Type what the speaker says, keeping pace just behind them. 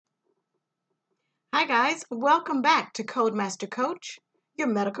Hi guys, welcome back to Codemaster Coach, your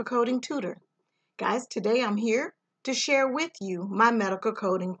medical coding tutor. Guys, today I'm here to share with you my medical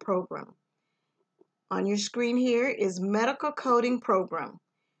coding program. On your screen here is medical coding program.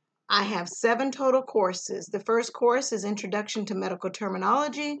 I have 7 total courses. The first course is Introduction to Medical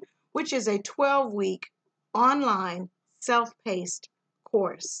Terminology, which is a 12-week online self-paced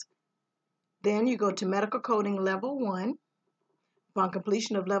course. Then you go to Medical Coding Level 1. Upon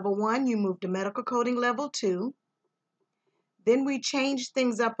completion of Level 1, you move to Medical Coding Level 2. Then we change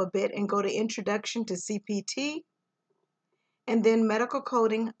things up a bit and go to Introduction to CPT, and then Medical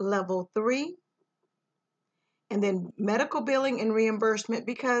Coding Level 3, and then Medical Billing and Reimbursement,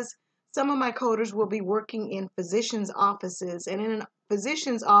 because some of my coders will be working in physicians' offices, and in a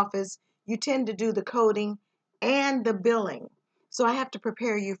physician's office, you tend to do the coding and the billing. So I have to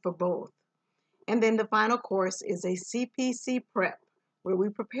prepare you for both. And then the final course is a CPC prep, where we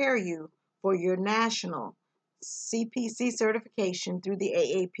prepare you for your national CPC certification through the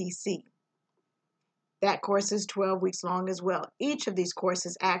AAPC. That course is 12 weeks long as well. Each of these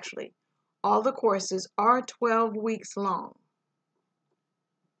courses, actually, all the courses are 12 weeks long.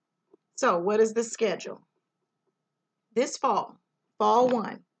 So what is the schedule? This fall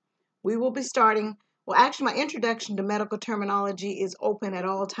 1, we will be starting, well, actually my introduction to medical terminology is open at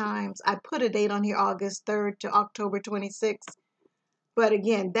all times. I put a date on here, August 3rd to October 26th. But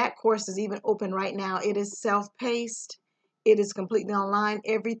again, that course is even open right now. It is self-paced. It is completely online.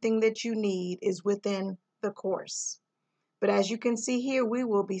 Everything that you need is within the course. But as you can see here, we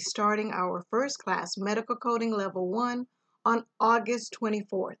will be starting our first class, Medical Coding Level 1, on August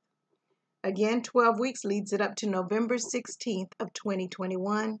 24th. Again, 12 weeks leads it up to November 16th of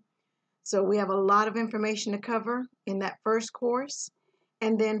 2021. So we have a lot of information to cover in that first course.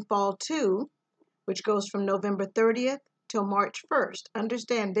 And then Fall 2, which goes from November 30th till March 1st.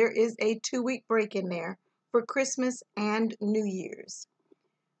 Understand there is a 2-week break in there for Christmas and New Year's.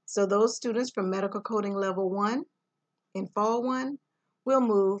 So those students from Medical Coding Level 1 in Fall 1 will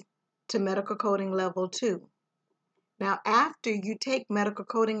move to Medical Coding Level 2. Now, after you take Medical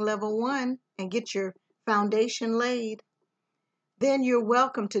Coding Level 1 and get your foundation laid, then you're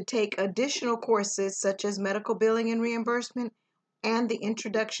welcome to take additional courses such as Medical Billing and Reimbursement and the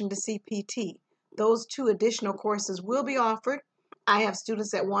Introduction to CPT. Those 2 additional courses will be offered. I have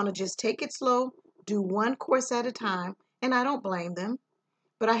students that want to just take it slow, do 1 course at a time, and I don't blame them.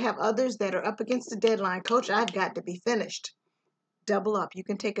 But I have others that are up against the deadline. Coach, I've got to be finished. Double up. You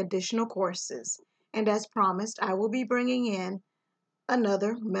can take additional courses. And as promised, I will be bringing in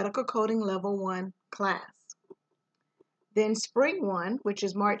another Medical Coding Level 1 class. Then Spring 1, which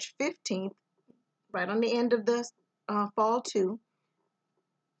is March 15th, right on the end of the Fall 2.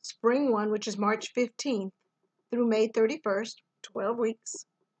 Spring 1, which is March 15th through May 31st, 12 weeks.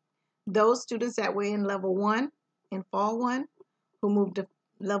 Those students that were in Level 1 in Fall 1 who moved to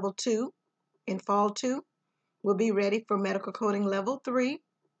Level 2 in Fall 2 will be ready for Medical Coding Level 3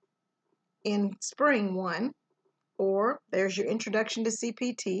 in Spring 1, or there's your Introduction to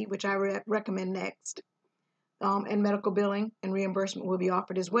CPT, which I recommend next, and Medical Billing and Reimbursement will be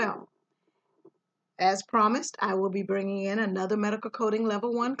offered as well. As promised, I will be bringing in another Medical Coding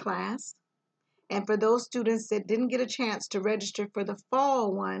Level 1 class, and for those students that didn't get a chance to register for the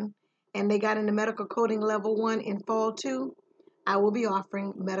Fall 1 and they got into Medical Coding Level 1 in Fall 2, I will be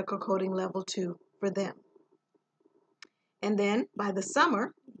offering Medical Coding Level 2 for them. And then by the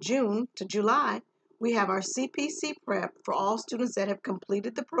summer, June to July, we have our CPC prep for all students that have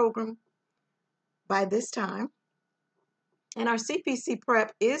completed the program by this time. And our CPC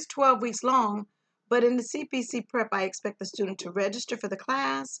prep is 12 weeks long, but in the CPC prep, I expect the student to register for the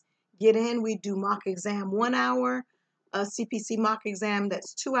class, get in. We do mock exam 1 hour, a CPC mock exam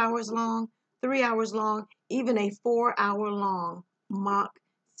that's 2 hours long, 3 hours long, even a 4-hour long mock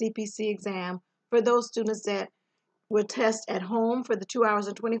CPC exam for those students that will test at home for the 2 hours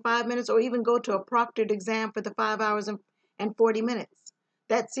and 25 minutes, or even go to a proctored exam for the 5 hours and 40 minutes.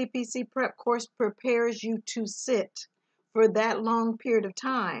 That CPC prep course prepares you to sit for that long period of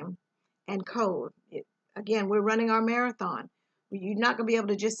time and code. Again, we're running our marathon. You're not going to be able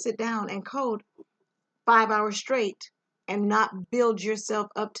to just sit down and code 5 hours straight and not build yourself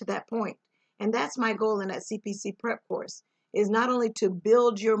up to that point. And that's my goal in that CPC prep course, is not only to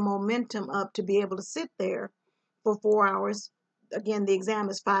build your momentum up to be able to sit there for 4 hours. Again, the exam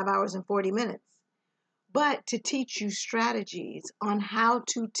is 5 hours and 40 minutes. But to teach you strategies on how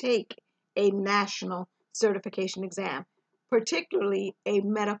to take a national certification exam, particularly a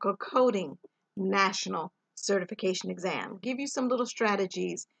medical coding national certification exam. Give you some little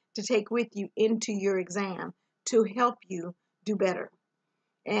strategies to take with you into your exam to help you do better.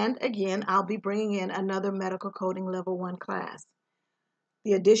 And again, I'll be bringing in another medical coding level 1 class.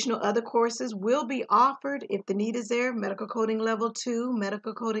 The additional other courses will be offered if the need is there: medical coding level 2,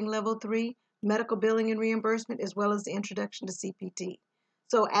 medical coding level 3, medical billing and reimbursement, as well as the introduction to CPT.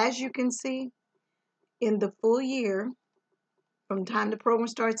 So as you can see, in the full year, from the time the program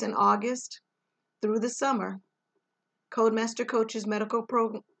starts in August through the summer, Codemaster Coach's medical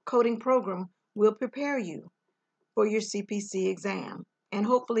coding program will prepare you for your CPC exam. And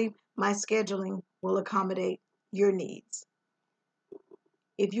hopefully my scheduling will accommodate your needs.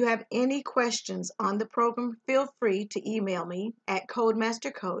 If you have any questions on the program, feel free to email me at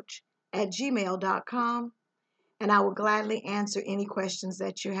codemastercoach@gmail.com, and I will gladly answer any questions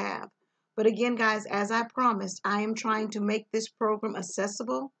that you have. But again, guys, as I promised, I am trying to make this program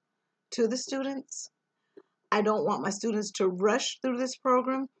accessible to the students. I don't want my students to rush through this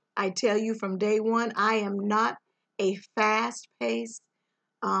program. I tell you from day one, I am not a fast-paced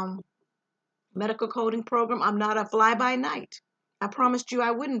medical coding program. I'm not a fly-by-night. I promised you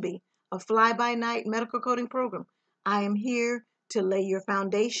I wouldn't be a fly-by-night medical coding program. I am here to lay your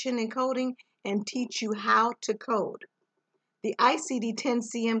foundation in coding and teach you how to code. The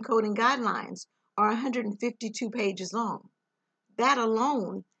ICD-10-CM coding guidelines are 152 pages long. That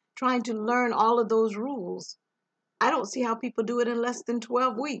alone, trying to learn all of those rules, I don't see how people do it in less than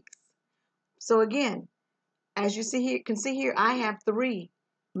 12 weeks. So again, as you can see here, I have 3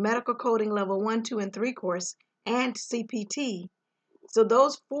 medical coding level 1, 2, and 3 course and CPT. So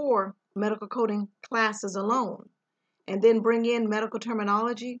those 4 medical coding classes alone, and then bring in medical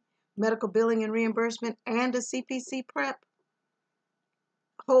terminology, medical billing and reimbursement, and a CPC prep.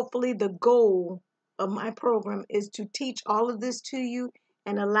 Hopefully the goal of my program is to teach all of this to you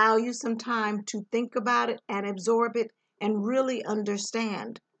and allow you some time to think about it and absorb it and really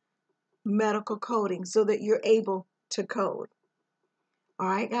understand medical coding so that you're able to code. All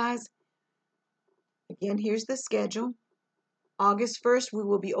right, guys. Again, here's the schedule. August 1st, we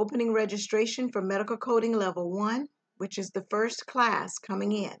will be opening registration for medical coding level 1, which is the first class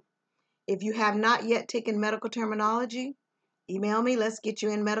coming in. If you have not yet taken medical terminology, email me. Let's get you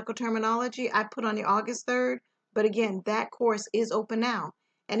in medical terminology. I put on the August 3rd, but again, that course is open now.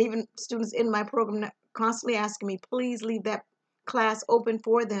 And even students in my program constantly asking me, please leave that class open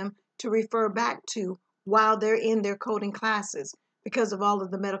for them to refer back to while they're in their coding classes because of all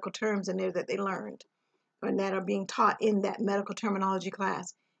of the medical terms in there that they learned and that are being taught in that medical terminology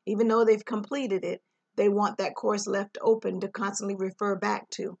class. Even though they've completed it, they want that course left open to constantly refer back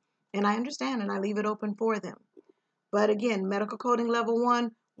to. And I understand, and I leave it open for them. But again, medical coding level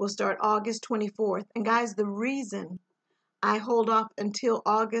 1 will start August 24th. And guys, the reason I hold off until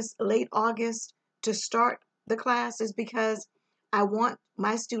August, late August, to start the class is because I want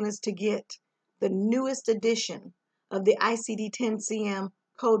my students to get the newest edition of the ICD-10-CM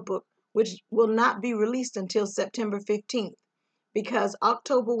codebook, which will not be released until September 15th, because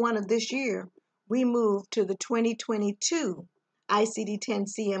October 1 of this year, we moved to the 2022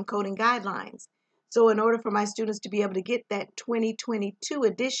 ICD-10-CM coding guidelines. So in order for my students to be able to get that 2022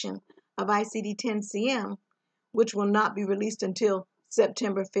 edition of ICD-10-CM, which will not be released until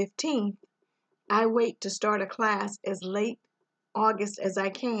September 15th, I wait to start a class as late August as I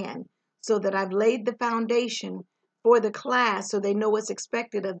can so that I've laid the foundation for the class so they know what's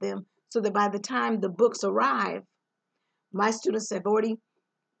expected of them, so that by the time the books arrive, my students have already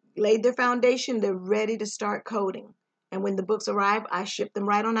laid their foundation, they're ready to start coding. And when the books arrive, I ship them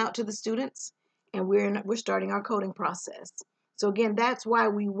right on out to the students, and we're starting our coding process. So again, that's why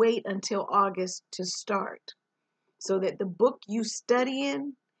we wait until August to start, so that the book you study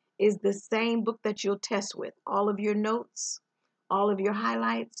in is the same book that you'll test with. All of your notes, all of your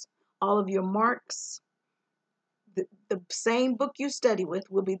highlights, all of your marks, the same book you study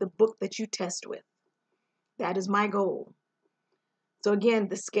with will be the book that you test with. That is my goal. So again,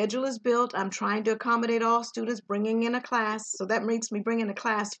 the schedule is built. I'm trying to accommodate all students, bringing in a class. So that makes me bring in a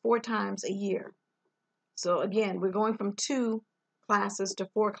class 4 times a year. So again, we're going from 2 classes to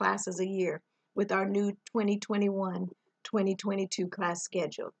 4 classes a year with our new 2021-2022 class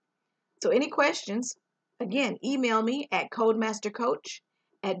schedule. So any questions, again, email me at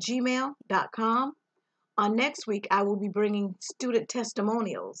codemastercoach@gmail.com. On next week, I will be bringing student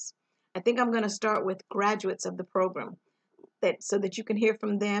testimonials. I think I'm going to start with graduates of the program, so that you can hear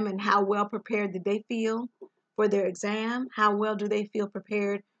from them and how well prepared did they feel for their exam, how well do they feel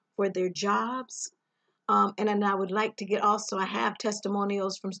prepared for their jobs. And then I would like to get also, I have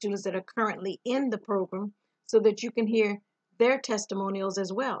testimonials from students that are currently in the program so that you can hear their testimonials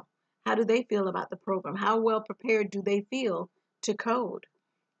as well. How do they feel about the program? How well prepared do they feel to code,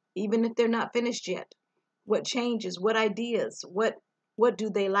 even if they're not finished yet? What changes, what ideas, what what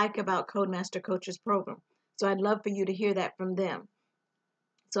do they like about Codemaster Coach's program. So I'd love for you to hear that from them.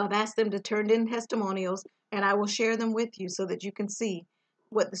 So I've asked them to turn in testimonials, and I will share them with you so that you can see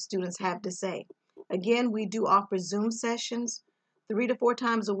what the students have to say. Again, we do offer Zoom sessions 3 to 4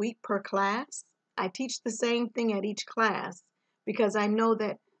 times a week per class. I teach the same thing at each class because I know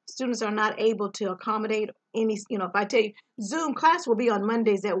that students are not able to accommodate any, if I tell you Zoom class will be on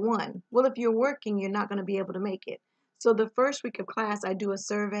Mondays at 1. Well, if you're working, you're not going to be able to make it. So the first week of class, I do a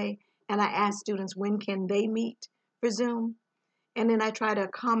survey and I ask students when can they meet for Zoom. And then I try to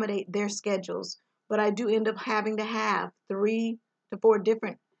accommodate their schedules. But I do end up having to have 3 to 4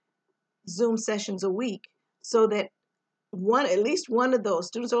 different Zoom sessions a week so that at least one of those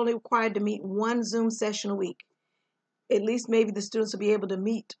students are only required to meet one Zoom session a week. At least maybe the students will be able to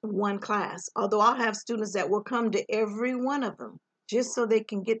meet one class. Although I'll have students that will come to every one of them just so they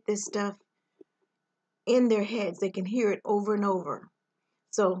can get this stuff in their heads. They can hear it over and over.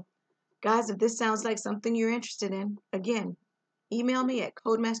 So, guys, if this sounds like something you're interested in, again, email me at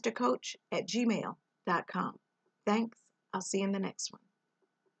codemastercoach@gmail.com. Thanks. I'll see you in the next one.